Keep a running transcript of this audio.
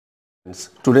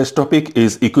Today's topic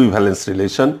is equivalence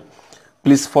relation.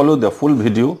 Please follow the full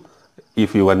video.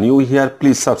 If you are new here,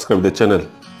 please subscribe the channel.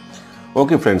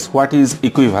 Okay friends, what is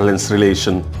equivalence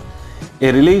relation?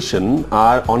 A relation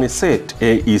R on a set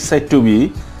A is said to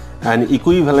be an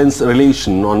equivalence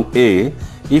relation on A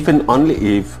if and only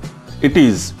if it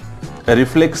is a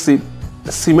reflexive,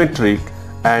 symmetric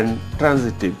and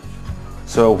transitive.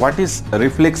 So what is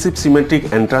reflexive,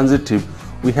 symmetric and transitive?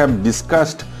 We have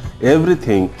discussed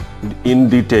everything in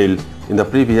detail in the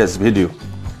previous video.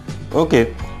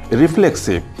 Okay,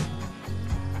 reflexive.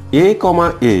 A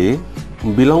comma A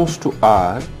belongs to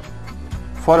R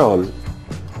for all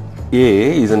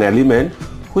A is an element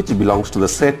which belongs to the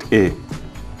set A.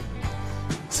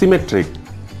 Symmetric.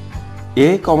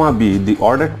 A comma B, the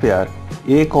ordered pair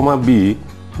A comma B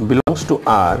belongs to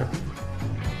R.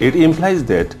 It implies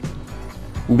that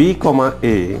B comma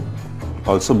A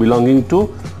also belonging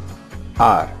to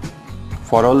R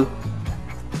for all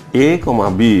A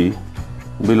comma B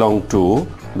belong to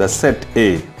the set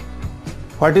A.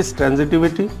 What is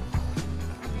transitivity?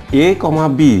 A comma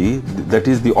B, that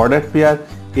is the ordered pair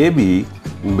AB,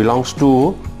 belongs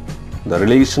to the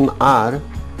relation R,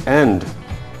 and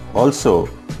also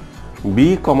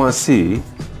B comma C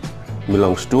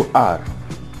belongs to R,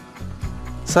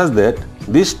 such that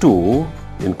these two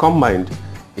in combined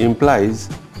implies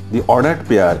the ordered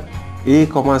pair A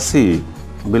comma C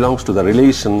belongs to the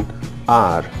relation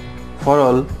R for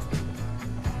all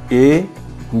A,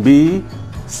 B,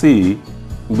 C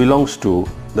belongs to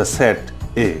the set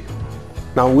A.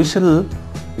 Now we shall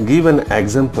give an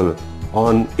example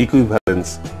on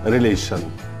equivalence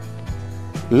relation.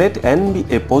 Let n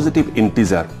be a positive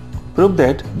integer. Prove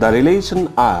that the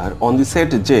relation R on the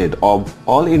set Z of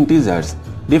all integers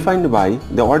defined by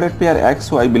the ordered pair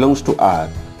xy belongs to R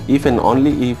if and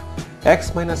only if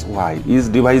x minus y is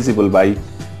divisible by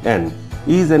n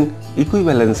is an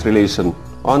equivalence relation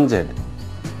on Z.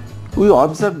 We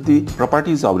observe the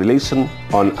properties of relation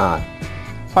on R.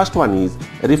 First one is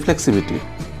reflexivity.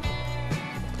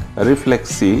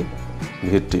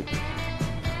 Reflexivity.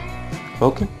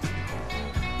 Okay.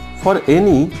 For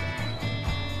any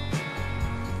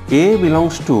A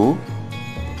belongs to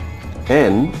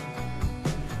n,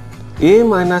 A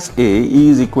minus A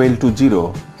is equal to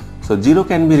 0. So 0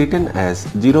 can be written as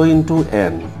 0 into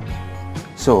n.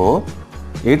 So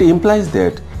it implies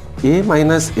that A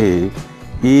minus A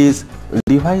is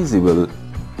divisible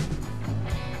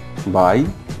by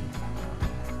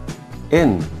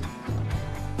n.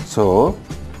 So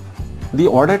the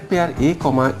ordered pair A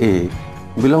comma A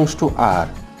belongs to R.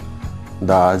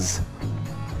 Thus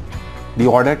the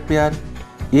ordered pair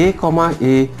A comma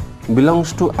A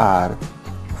belongs to R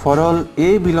for all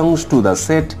A belongs to the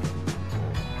set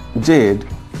Z.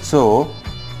 So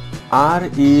R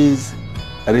is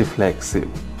reflexive.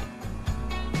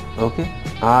 Okay,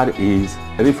 R is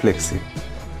reflexive.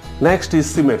 Next is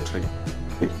symmetry.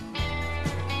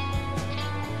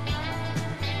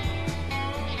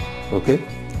 Okay,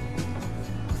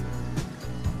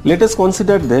 let us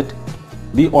consider that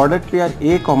the ordered pair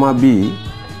A comma B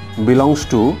belongs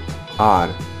to R.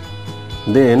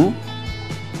 Then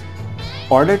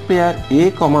ordered pair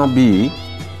A comma B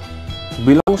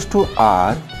belongs to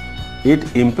R.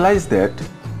 It implies that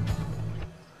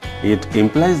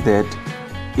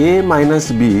A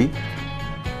minus B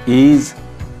is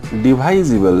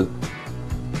divisible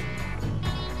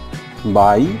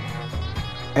by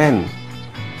n.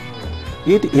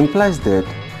 It implies that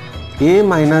A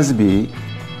minus B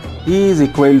is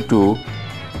equal to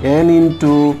n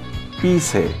into P,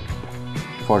 say,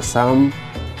 for some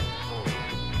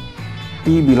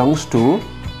P belongs to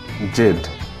Z.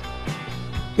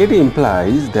 It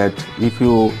implies that if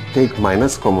you take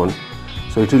minus common,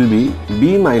 so it will be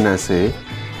B minus A,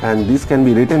 and this can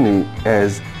be written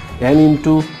as n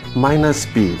into minus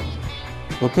P.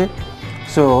 Okay,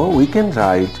 so we can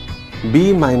write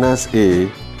B minus A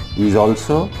is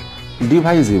also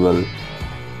divisible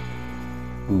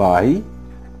by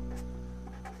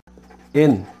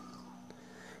n.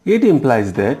 It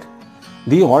implies that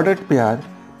the ordered pair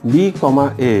B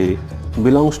comma A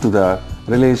belongs to the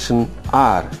relation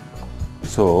R.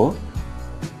 So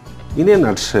in a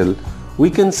nutshell, we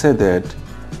can say that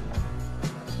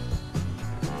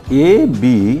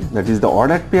AB, that is the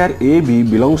ordered pair AB,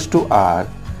 belongs to R.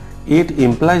 It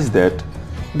implies that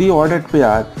the ordered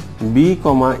pair B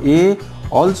comma A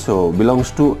also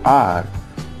belongs to R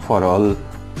for all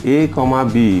A comma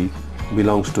B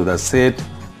belongs to the set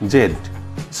Z.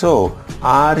 So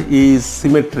R is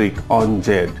symmetric on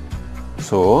Z.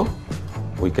 So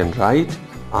we can write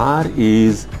R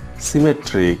is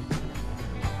symmetric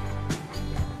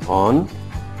on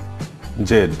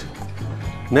Z.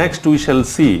 Next we shall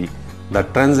see the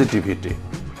transitivity.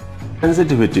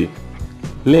 Transitivity.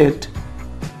 Let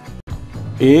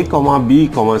A, B,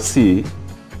 C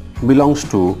belongs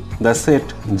to the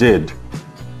set Z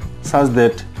such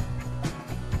that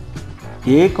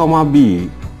A, B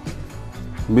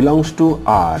belongs to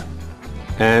R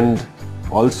and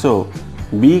also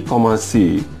B,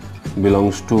 C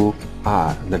belongs to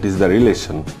R. That is the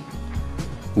relation.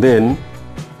 Then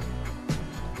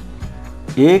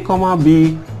A,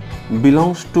 B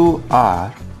belongs to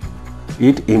R.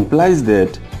 It implies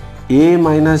that A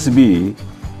minus B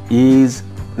is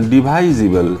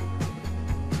divisible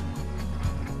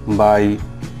by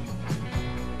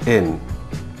n.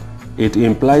 It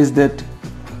implies that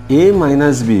A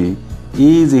minus B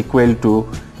is equal to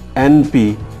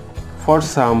np for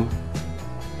some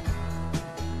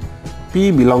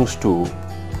p belongs to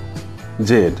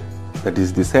Z, that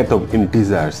is the set of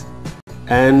integers,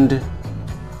 and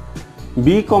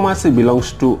B, C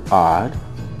belongs to R.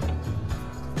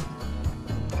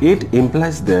 It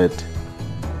implies that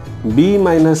B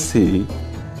minus C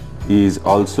is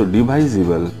also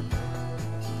divisible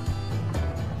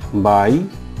by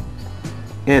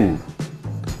n.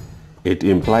 It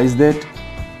implies that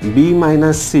B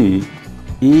minus C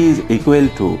is equal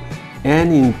to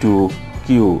n into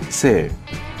Q, say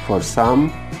for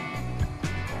some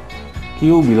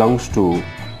Q belongs to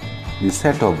the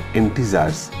set of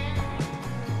integers.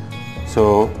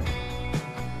 So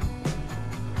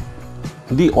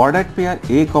the ordered pair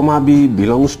A, B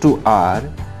belongs to R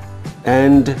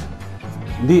and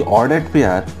the ordered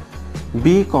pair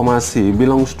B, C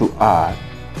belongs to R.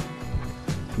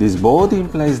 This both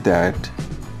implies that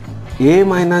A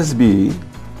minus B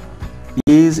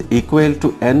is equal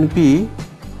to NP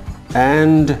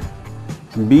and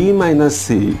B minus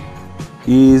C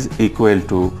is equal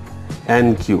to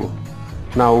NQ.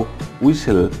 Now we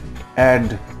shall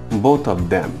add both of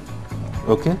them.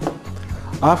 Okay.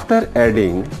 After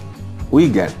adding, we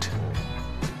get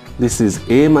this is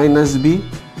A minus B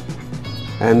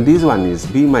and this one is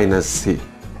B minus C.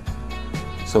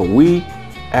 So we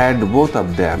add both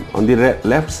of them on the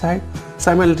left side,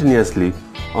 simultaneously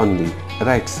on the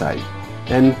right side,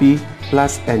 NP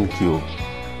plus NQ.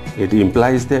 It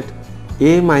implies that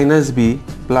A minus B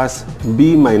plus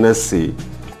B minus C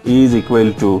is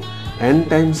equal to n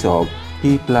times of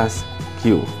P plus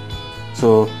Q.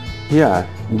 So here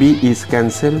B is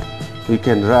cancelled. We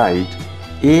can write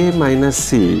A minus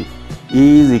C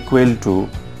is equal to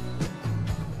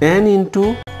n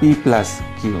into P plus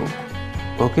Q.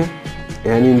 Okay,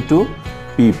 n into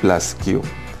P plus Q.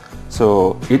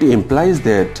 So it implies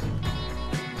that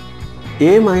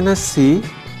A minus C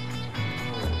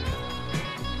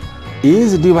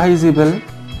is divisible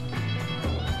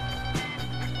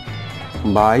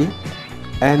by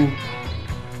n.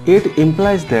 It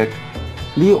implies that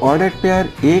the ordered pair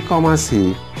A,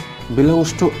 C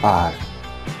belongs to R.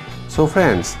 So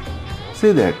friends,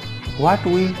 see that what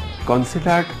we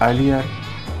considered earlier,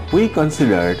 we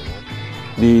considered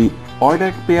the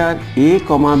ordered pair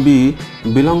A, B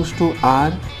belongs to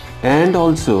R and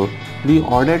also the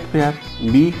ordered pair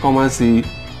B, C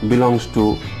belongs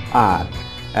to R,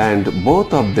 and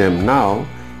both of them now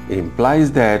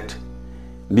implies that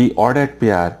the ordered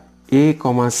pair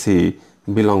A, C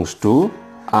belongs to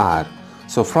R.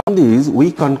 So from these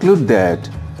we conclude that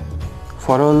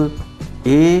for all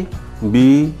A,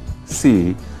 B,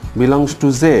 C belongs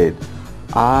to Z,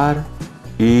 R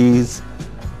is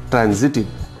transitive.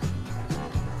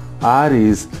 R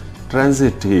is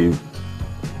transitive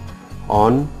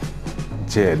on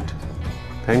Z.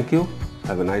 Thank you.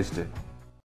 Have a nice day.